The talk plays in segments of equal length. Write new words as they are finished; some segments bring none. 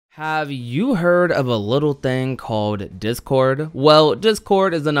Have you heard of a little thing called Discord? Well,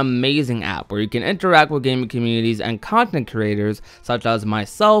 Discord is an amazing app where you can interact with gaming communities and content creators such as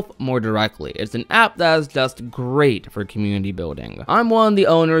myself more directly. It's an app that is just great for community building. I'm one of the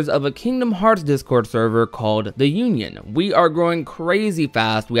owners of a Kingdom Hearts Discord server called The Union. We are growing crazy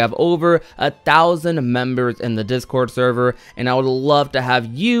fast. We have over 1,000 members in the Discord server, and I would love to have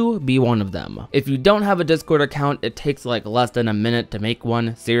you be one of them. If you don't have a Discord account, it takes like less than a minute to make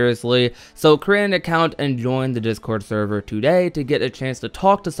one. Seriously. So create an account and join the Discord server today to get a chance to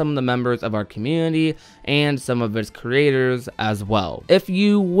talk to some of the members of our community and some of its creators as well. If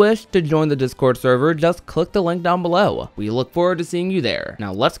you wish to join the Discord server, just click the link down below. We look forward to seeing you there.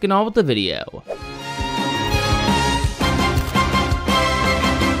 Now let's get on with the video.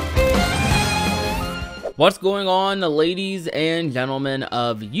 What's going on, ladies and gentlemen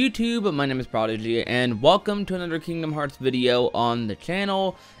of YouTube? My name is Prodigy and welcome to another Kingdom Hearts video on the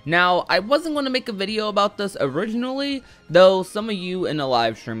channel. Now, I wasn't going to make a video about this originally, though some of you in a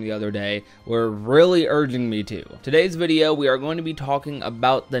live stream the other day were really urging me to. Today's video, we are going to be talking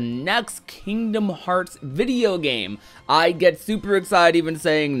about the next Kingdom Hearts video game. I get super excited even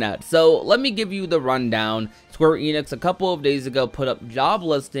saying that, so let me give you the rundown. Square Enix a couple of days ago put up job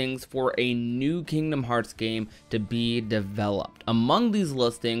listings for a new Kingdom Hearts game to be developed. Among these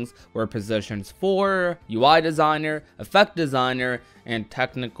listings were positions for UI designer, effect designer, and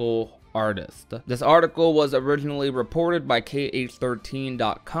technical artist. This article was originally reported by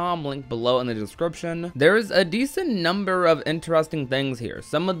KH13.com, link below in the description. There is a decent number of interesting things here.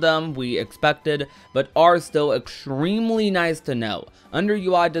 Some of them we expected, but are still extremely nice to know. Under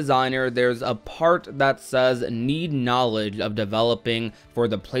UI designer, there's a part that says need knowledge of developing for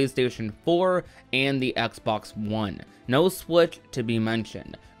the PlayStation 4 and the Xbox One. No Switch to be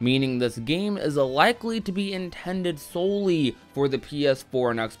mentioned, meaning this game is likely to be intended solely for the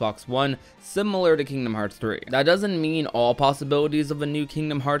PS4 and Xbox One, similar to Kingdom Hearts 3. That doesn't mean all possibilities of a new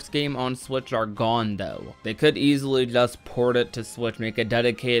Kingdom Hearts game on Switch are gone though. They could easily just port it to Switch, make a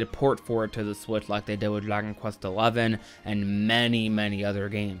dedicated port for it to the Switch like they did with Dragon Quest XI and many other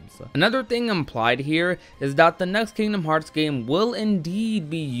games. Another thing implied here is that the next Kingdom Hearts game will indeed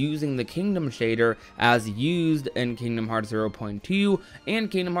be using the Kingdom shader as used in Kingdom Hearts 0.2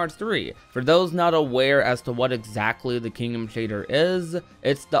 and Kingdom Hearts 3. For those not aware as to what exactly the Kingdom shader is,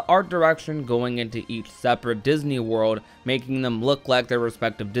 it's the art direction going into each separate Disney world, making them look like their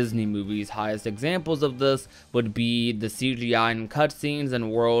respective Disney movies. Highest examples of this would be the CGI and cutscenes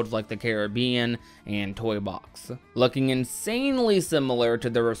in worlds like the Caribbean and Toy Box, looking insanely similar to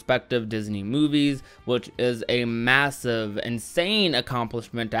their respective Disney movies, which is a massive, insane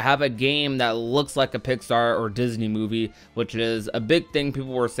accomplishment to have a game that looks like a Pixar or Disney movie, which is a big thing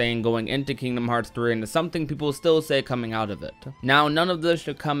people were saying going into Kingdom Hearts 3 and is something people still say coming out of it. Now, none of this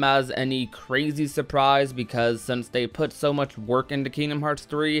should come as any crazy surprise because since they put so much work into Kingdom Hearts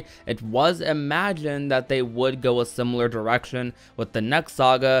 3, it was imagined that they would go a similar direction with the next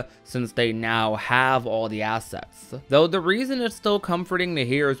saga since they now have all the assets. Though the reason it's still comforting to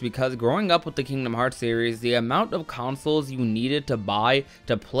hear is because growing up with the Kingdom Hearts series, the amount of consoles you needed to buy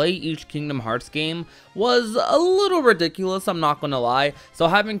to play each Kingdom Hearts game was a little ridiculous, I'm not gonna lie. So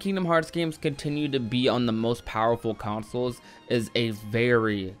having Kingdom Hearts games continue to be on the most powerful consoles is a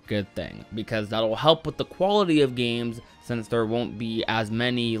very good thing because that'll help with the quality of games since there won't be as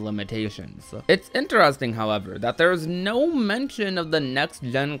many limitations. It's interesting, however, that there's no mention of the next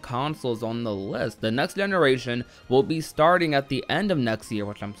gen consoles on the list. The next generation will be starting at the end of next year,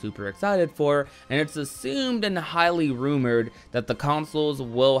 which I'm super excited for, and it's assumed and highly rumored that the consoles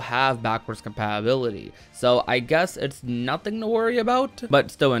will have backwards compatibility. So I guess it's nothing to worry about,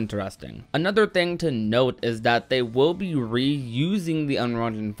 but still interesting. Another thing to note is that they will be reusing the Unreal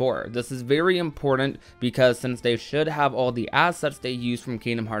Engine 4. This is very important because since they should have all the assets they use from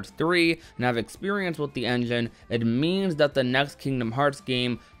Kingdom Hearts 3 and have experience with the engine, it means that the next Kingdom Hearts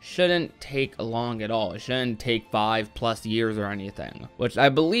game shouldn't take long at all. It shouldn't take 5+ years or anything, which I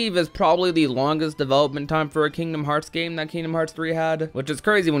believe is probably the longest development time for a Kingdom Hearts game that Kingdom Hearts 3 had, which is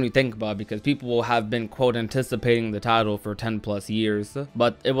crazy when you think about it because people will have been quote anticipating the title for 10+ years,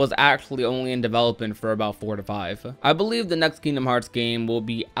 but it was actually only in development for about 4 to 5. I believe the next Kingdom Hearts game will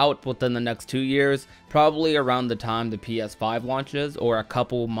be out within the next 2 years, probably around the time the PS5 launches or a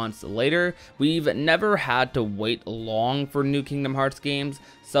couple months later. We've never had to wait long for new Kingdom Hearts games,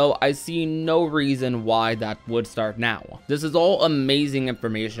 so I see no reason why that would start now. This is all amazing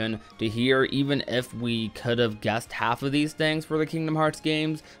information to hear. Even if we could have guessed half of these things for the Kingdom Hearts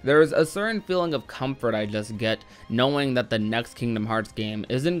games, there's a certain feeling of comfort I just get knowing that the next Kingdom Hearts game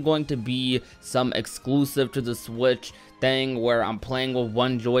isn't going to be some exclusive to the Switch thing where I'm playing with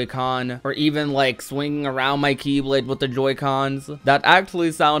one Joy-Con, or even like swinging around my Keyblade with the Joy-Cons. That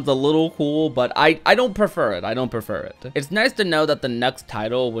actually sounds a little cool, but I don't prefer it. I don't prefer it. It's nice to know that the next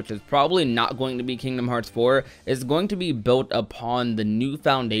title, which is probably not going to be Kingdom Hearts 4, is going to be built upon the new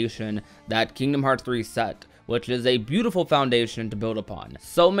foundation that Kingdom Hearts 3 set, which is a beautiful foundation to build upon.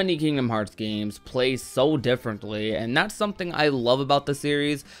 So many Kingdom Hearts games play so differently, and that's something I love about the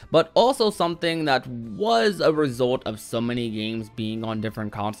series, but also something that was a result of so many games being on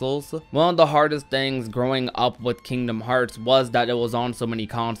different consoles. One of the hardest things growing up with Kingdom Hearts was that it was on so many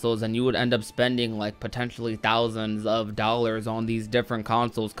consoles, and you would end up spending like potentially thousands of dollars on these different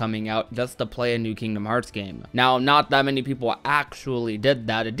consoles coming out just to play a new Kingdom Hearts game. Now, not that many people actually did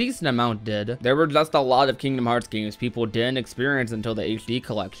that. A decent amount did. There were just a lot of Kingdom Hearts games people didn't experience until the HD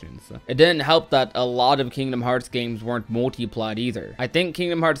collections. It didn't help that a lot of Kingdom Hearts games weren't multi-plat either. I think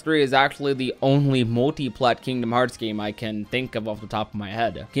Kingdom Hearts 3 is actually the only multi-plat Kingdom Hearts game I can think of off the top of my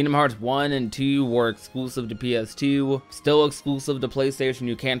head. Kingdom Hearts 1 and 2 were exclusive to PS2, still exclusive to PlayStation.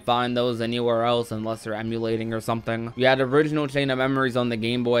 You can't find those anywhere else unless they're emulating or something. You had Original Chain of Memories on the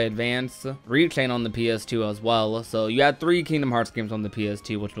Game Boy Advance, Rechain on the PS2 as well, so you had 3 Kingdom Hearts games on the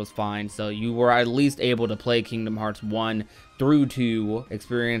PS2, which was fine, so you were at least able to play Kingdom Hearts 1 through 2,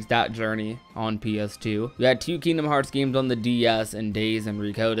 experience that journey on PS2. You had 2 Kingdom Hearts games on the DS and Days and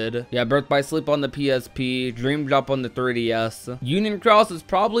Recoded. You had Birth by Sleep on the PSP, Dream Drop on the 3DS. Union Cross is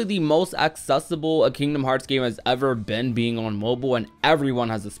probably the most accessible a Kingdom Hearts game has ever been, being on mobile, and everyone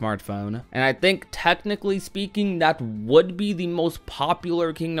has a smartphone. And I think technically speaking, that would be the most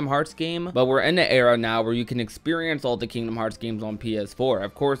popular Kingdom Hearts game, but we're in an era now where you can experience all the Kingdom Hearts games on PS4.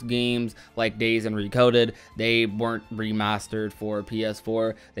 Of course, games like Days and Recoded, they weren't remastered for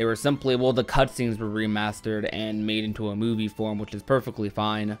PS4. They were simply, well, the cutscenes were remastered and made into a movie form, which is perfectly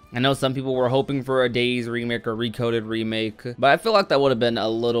fine. I know some people were hoping for a Days remake or Recoded remake, but I feel like that would have been a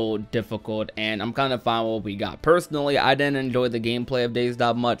little difficult, and I'm kind of fine with what we got. Personally, I didn't enjoy the gameplay of Days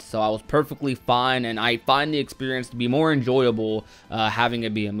that much, so I was perfectly fine, and I find the experience to be more enjoyable having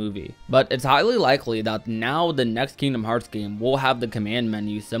it be a movie. But it's highly likely that now the next Kingdom Hearts game will have the command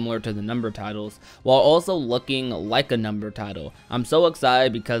menu similar to the number titles, while also looking like a number title. I'm so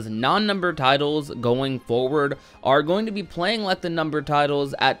excited because non-number titles going forward are going to be playing like the number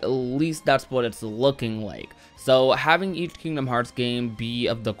titles. At least that's what it's looking like. So having each Kingdom Hearts game be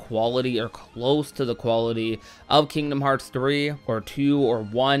of the quality or close to the quality of Kingdom Hearts 3 or 2 or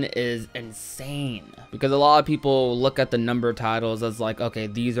 1 is insane. Because a lot of people look at the number titles as like, okay,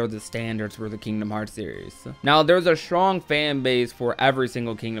 these are the standards for the Kingdom Hearts series. Now, there's a strong fan base for every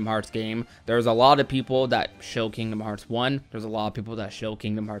single Kingdom Hearts game. There's a lot of people that show Kingdom Hearts 1. There's a lot of people that show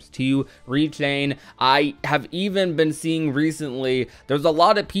Kingdom Hearts 2, Rechain. I have even been seeing recently, there's a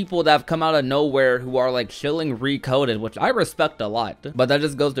lot of people that have come out of nowhere who are like shilling Recoded, which I respect a lot. But that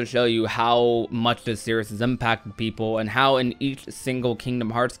just goes to show you how much this series has impacted people, and how in each single Kingdom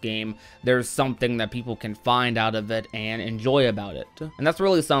Hearts game, there's something that people can find out of it and enjoy about it. And that's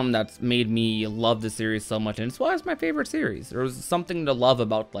really something that's made me love the series so much, and it's why it's my favorite series. There's something to love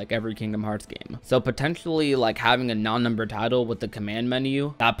about like every Kingdom Hearts game. So potentially like having a non-number title with the command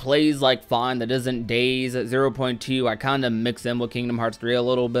menu that plays like fine, that isn't Days at 0.2, I kind of mix in with Kingdom Hearts 3 a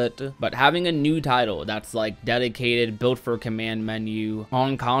little bit, but having a new title that's like dedicated, built for command menu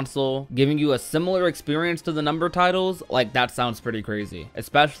on console, giving you a similar experience to the number titles, like that sounds pretty crazy,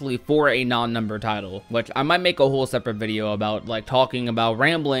 especially for a non-number title, which I might make a whole separate video about, like talking about,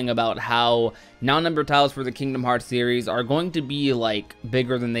 rambling about how non-number titles for the Kingdom Hearts series are going to be like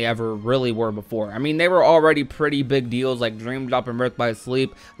bigger than they ever really were before. I mean, they were already pretty big deals, like Dream Drop and Birth by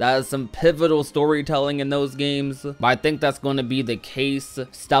Sleep. That is some pivotal storytelling in those games, but I think that's going to be the case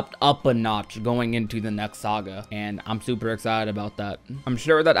stepped up a notch going into the next saga, and I'm super excited about that. I'm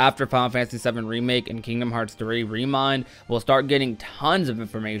sure that after Final Fantasy VII Remake and Kingdom Hearts 3 Remind, we'll start getting tons of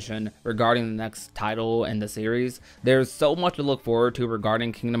information regarding the next title in the series. There's so much to look forward to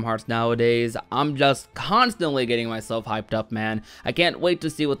regarding Kingdom Hearts nowadays. I'm just constantly getting myself hyped up, man. I can't wait to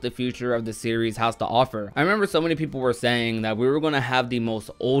see what the future of the series has to offer. I remember so many people were saying that we were going to have the most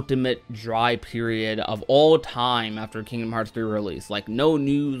ultimate dry period of all time after Kingdom Hearts 3 release. Like no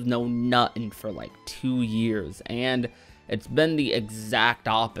news, no nothing for like 2 years, and it's been the exact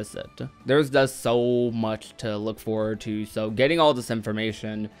opposite. There's just so much to look forward to, so getting all this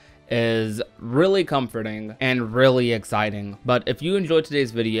information is really comforting and really exciting. But if you enjoyed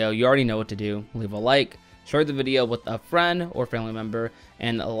today's video, you already know what to do. Leave a like, share the video with a friend or family member,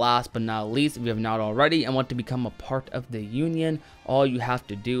 and last but not least, if you have not already and want to become a part of the union, all you have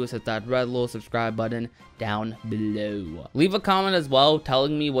to do is hit that red little subscribe button down below. Leave a comment as well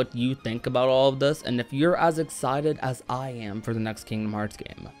telling me what you think about all of this and if you're as excited as I am for the next Kingdom Hearts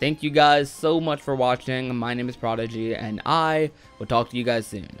game. Thank you guys so much for watching. My name is Prodigy and I will talk to you guys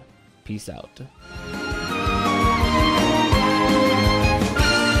soon. Peace out.